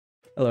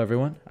Hello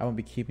everyone, I won't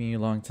be keeping you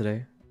long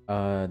today.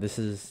 This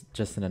is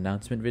just an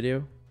announcement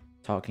video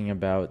talking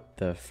about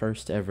the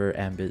first ever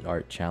Ambit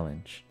art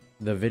challenge.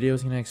 The video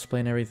is going to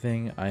explain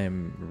everything. I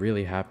am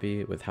really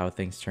happy with how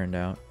things turned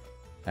out,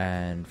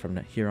 and from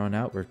here on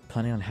out we're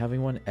planning on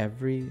having one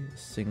every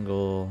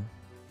single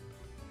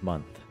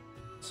month.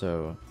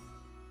 So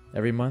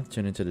every month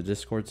tune into the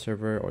Discord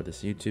server or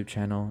this YouTube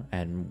channel,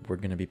 and we're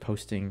going to be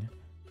posting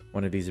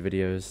one of these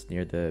videos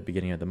near the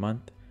beginning of the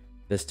month.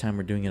 This time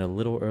we're doing it a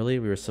little early.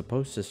 We were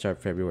supposed to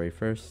start February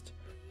 1st,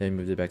 then we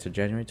moved it back to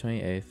January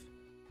 28th,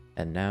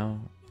 and now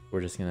we're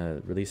just gonna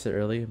release it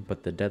early,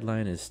 but the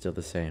deadline is still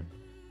the same,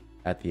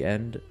 at the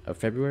end of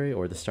February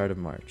or the start of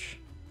March.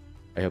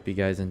 I hope you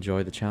guys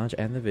enjoy the challenge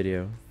and the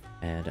video,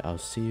 and I'll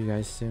see you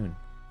guys soon.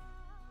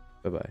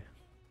 Bye bye.